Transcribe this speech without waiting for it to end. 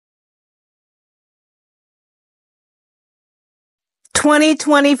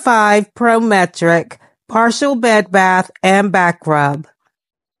2025 Prometric, partial bed bath and Backrub.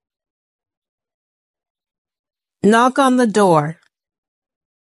 Knock on the door.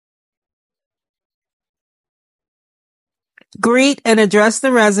 Greet and address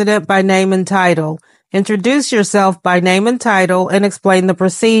the resident by name and title. Introduce yourself by name and title and explain the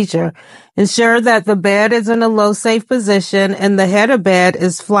procedure. Ensure that the bed is in a low safe position and the head of bed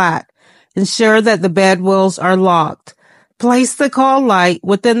is flat. Ensure that the bed wheels are locked. Place the call light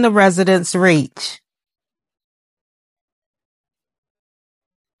within the resident's reach.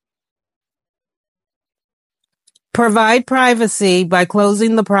 Provide privacy by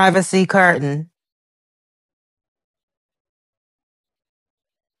closing the privacy curtain.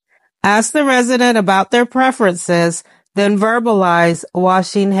 Ask the resident about their preferences, then verbalize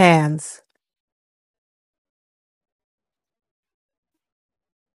washing hands.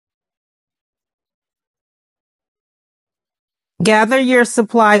 Gather your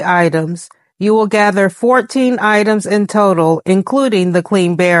supply items. You will gather 14 items in total, including the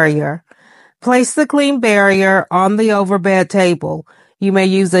clean barrier. Place the clean barrier on the overbed table. You may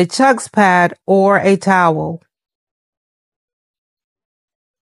use a Chuck's pad or a towel.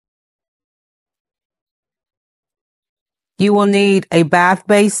 You will need a bath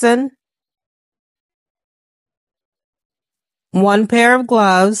basin, 1 pair of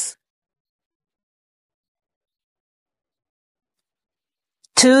gloves,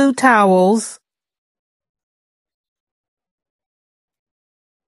 2 towels,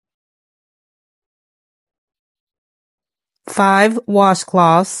 5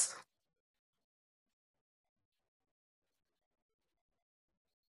 washcloths,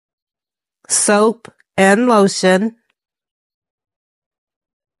 soap and lotion,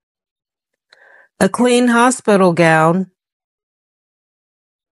 a clean hospital gown,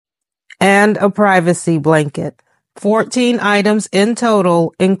 and a privacy blanket. 14 items in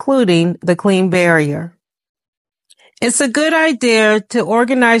total, including the clean barrier. It's a good idea to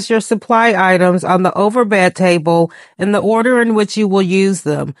organize your supply items on the overbed table in the order in which you will use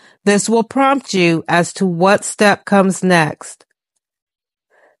them. This will prompt you as to what step comes next.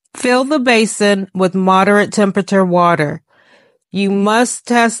 Fill the basin with moderate temperature water. You must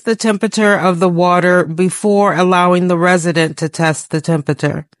test the temperature of the water before allowing the resident to test the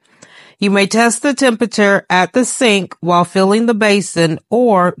temperature. You may test the temperature at the sink while filling the basin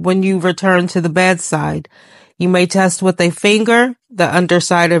or when you return to the bedside. You may test with a finger, the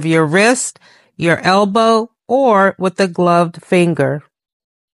underside of your wrist, your elbow, or with a gloved finger.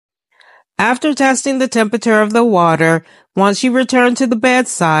 After testing the temperature of the water, once you return to the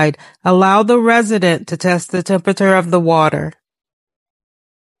bedside, allow the resident to test the temperature of the water.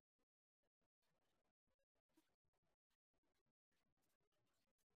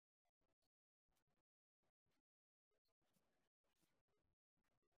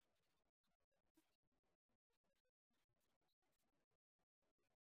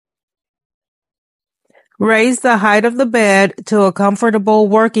 Raise the height of the bed to a comfortable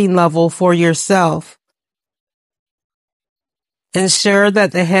working level for yourself. Ensure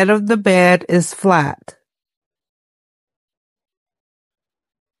that the head of the bed is flat.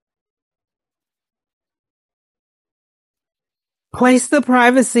 Place the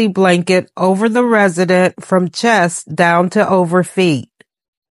privacy blanket over the resident from chest down to over feet.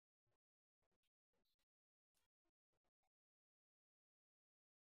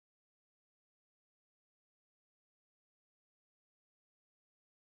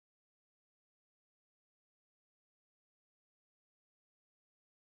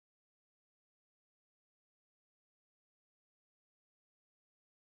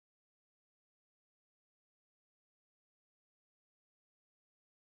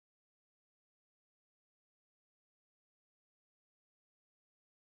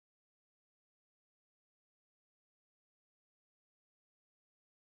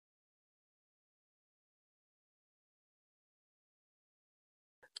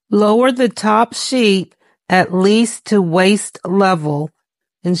 Lower the top sheet at least to waist level,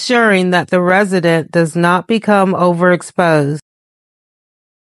 ensuring that the resident does not become overexposed.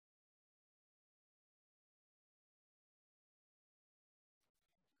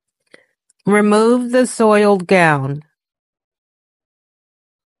 Remove the soiled gown.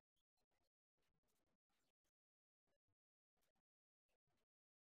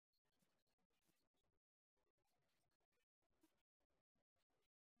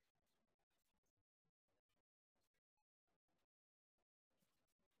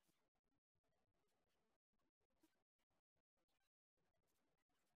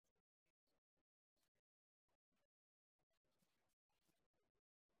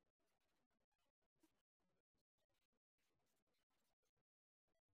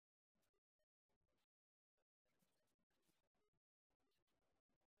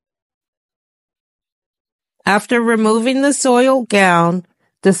 After removing the soiled gown,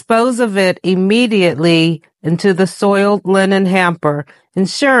 dispose of it immediately into the soiled linen hamper,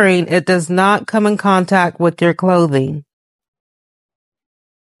 ensuring it does not come in contact with your clothing.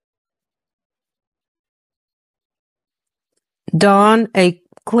 Don a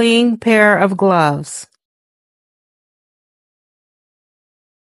clean pair of gloves.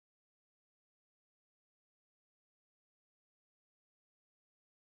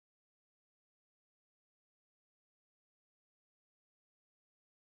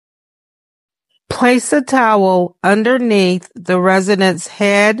 Place a towel underneath the resident's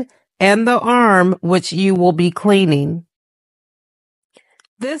head and the arm which you will be cleaning.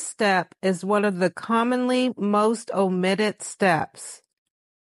 This step is one of the commonly most omitted steps.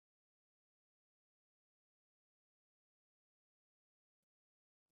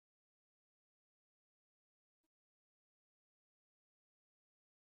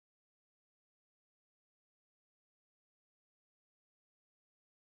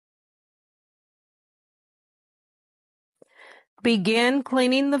 Begin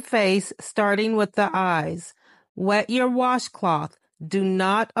cleaning the face, starting with the eyes. Wet your washcloth. Do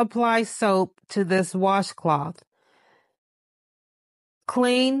not apply soap to this washcloth.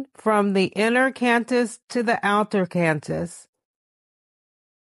 Clean from the inner canthus to the outer canthus.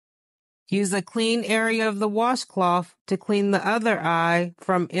 Use a clean area of the washcloth to clean the other eye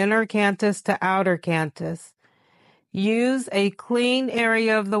from inner canthus to outer canthus. Use a clean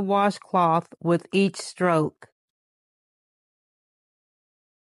area of the washcloth with each stroke.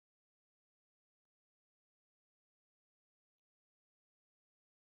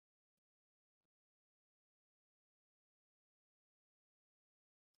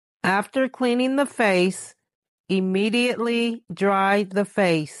 After cleaning the face, immediately dry the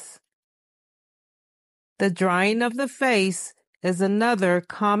face. The drying of the face is another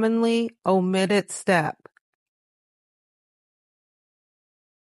commonly omitted step.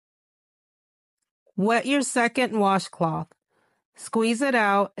 Wet your second washcloth. Squeeze it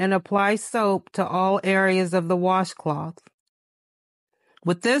out and apply soap to all areas of the washcloth.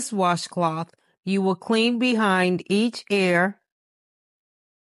 With this washcloth, you will clean behind each ear,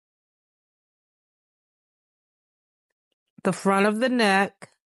 the front of the neck,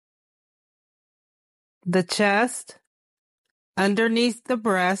 the chest, underneath the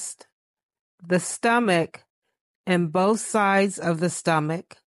breast, the stomach, and both sides of the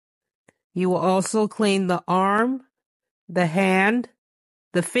stomach. You will also clean the arm, the hand,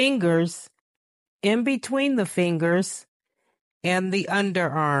 the fingers, in between the fingers, and the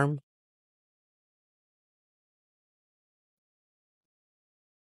underarm.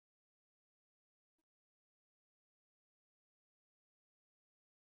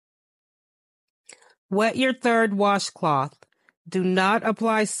 Wet your third washcloth. Do not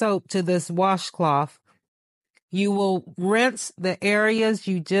apply soap to this washcloth. You will rinse the areas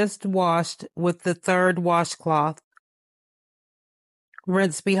you just washed with the third washcloth.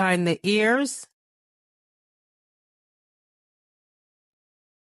 Rinse behind the ears,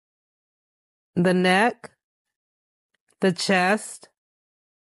 the neck, the chest,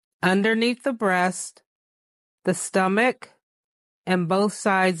 underneath the breast, the stomach, and both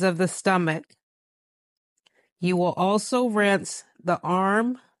sides of the stomach. You will also rinse the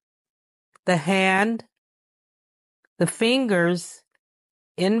arm, the hand, the fingers,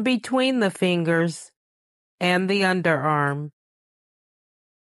 in between the fingers, and the underarm.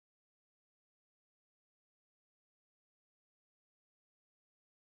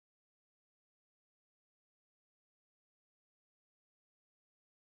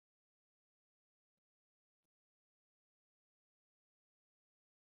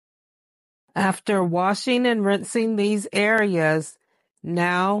 After washing and rinsing these areas,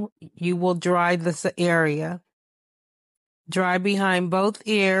 now you will dry this area. Dry behind both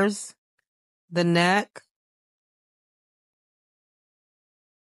ears, the neck,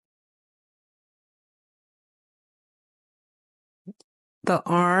 the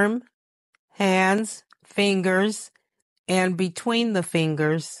arm, hands, fingers, and between the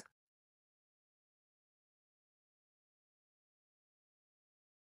fingers.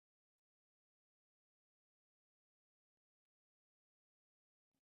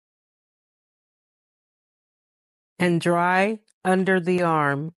 And dry under the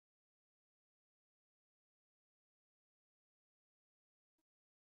arm.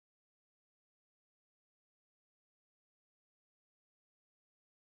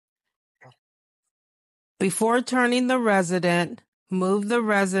 Before turning the resident, move the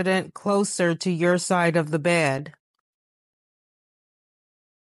resident closer to your side of the bed.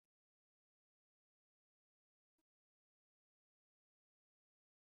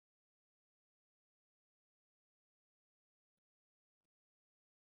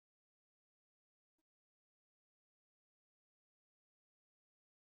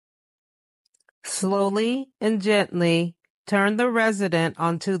 Slowly and gently turn the resident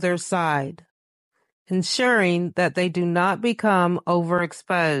onto their side, ensuring that they do not become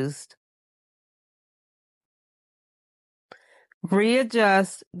overexposed.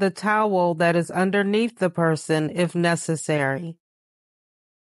 Readjust the towel that is underneath the person if necessary.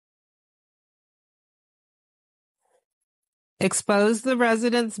 Expose the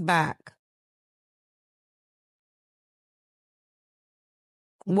resident's back.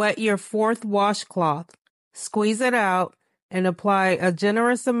 Wet your fourth washcloth, squeeze it out, and apply a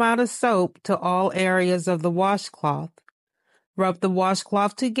generous amount of soap to all areas of the washcloth. Rub the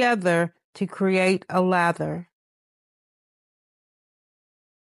washcloth together to create a lather.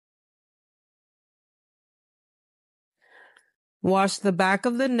 Wash the back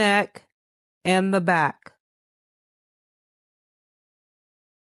of the neck and the back.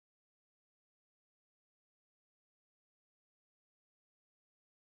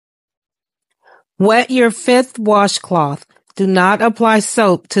 Wet your fifth washcloth. Do not apply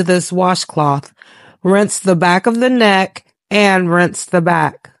soap to this washcloth. Rinse the back of the neck and rinse the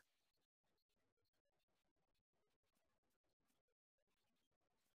back.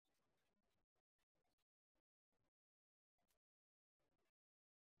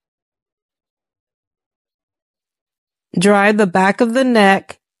 Dry the back of the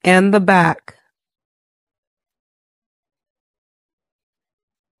neck and the back.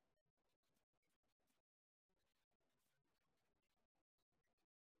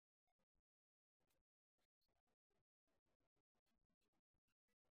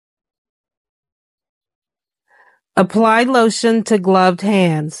 Apply lotion to gloved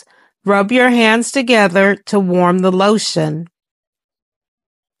hands. Rub your hands together to warm the lotion.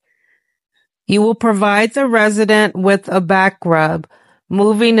 You will provide the resident with a back rub,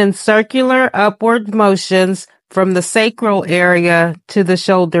 moving in circular upward motions from the sacral area to the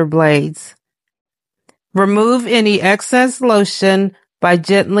shoulder blades. Remove any excess lotion by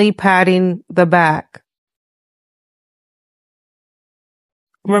gently patting the back.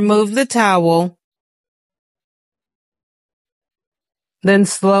 Remove the towel, then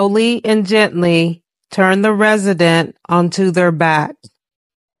slowly and gently turn the resident onto their back.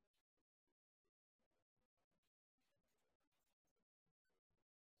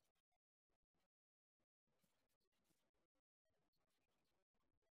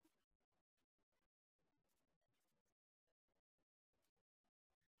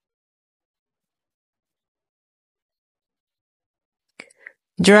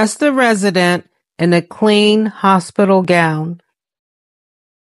 Dress the resident in a clean hospital gown.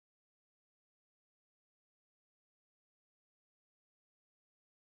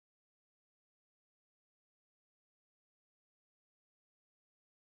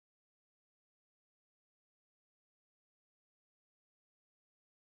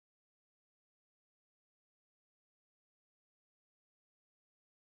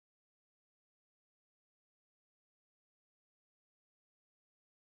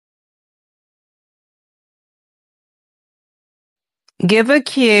 Give a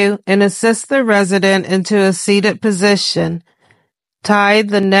cue and assist the resident into a seated position. Tie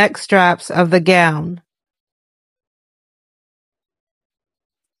the neck straps of the gown.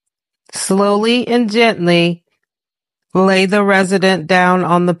 Slowly and gently lay the resident down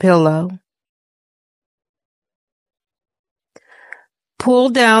on the pillow. Pull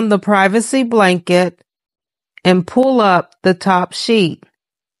down the privacy blanket and pull up the top sheet,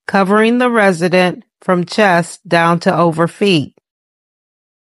 covering the resident from chest down to over feet.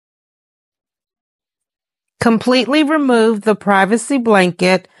 Completely remove the privacy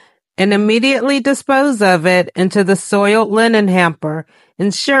blanket and immediately dispose of it into the soiled linen hamper,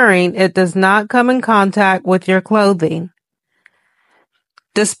 ensuring it does not come in contact with your clothing.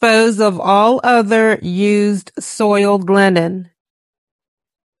 Dispose of all other used soiled linen.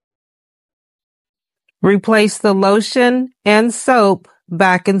 Replace the lotion and soap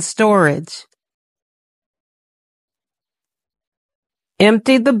back in storage.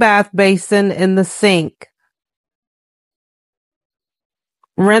 Empty the bath basin in the sink.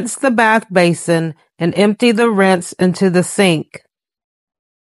 Rinse the bath basin and empty the rinse into the sink.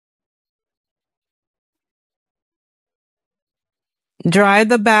 Dry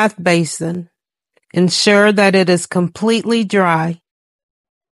the bath basin. Ensure that it is completely dry.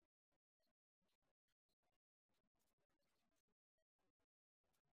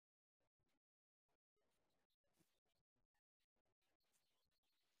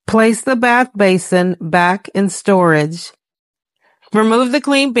 Place the bath basin back in storage. Remove the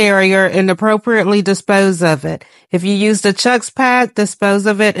clean barrier and appropriately dispose of it. If you used a Chuck's pad, dispose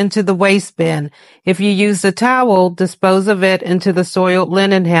of it into the waste bin. If you used a towel, dispose of it into the soiled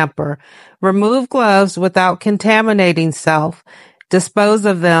linen hamper. Remove gloves without contaminating self. Dispose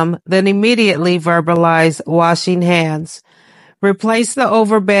of them, then immediately verbalize washing hands. Replace the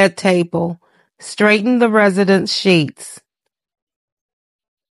overbed table. Straighten the resident's sheets.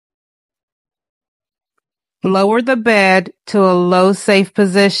 Lower the bed to a low safe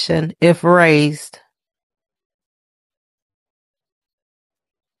position if raised.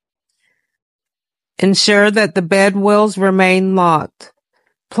 Ensure that the bed wheels remain locked.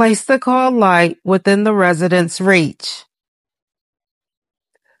 Place the call light within the resident's reach.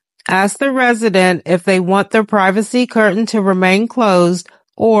 Ask the resident if they want their privacy curtain to remain closed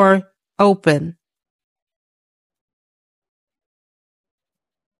or open.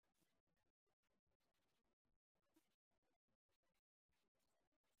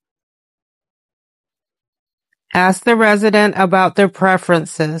 Ask the resident about their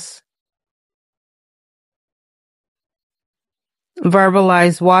preferences.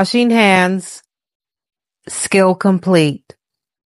 Verbalize washing hands. Skill complete.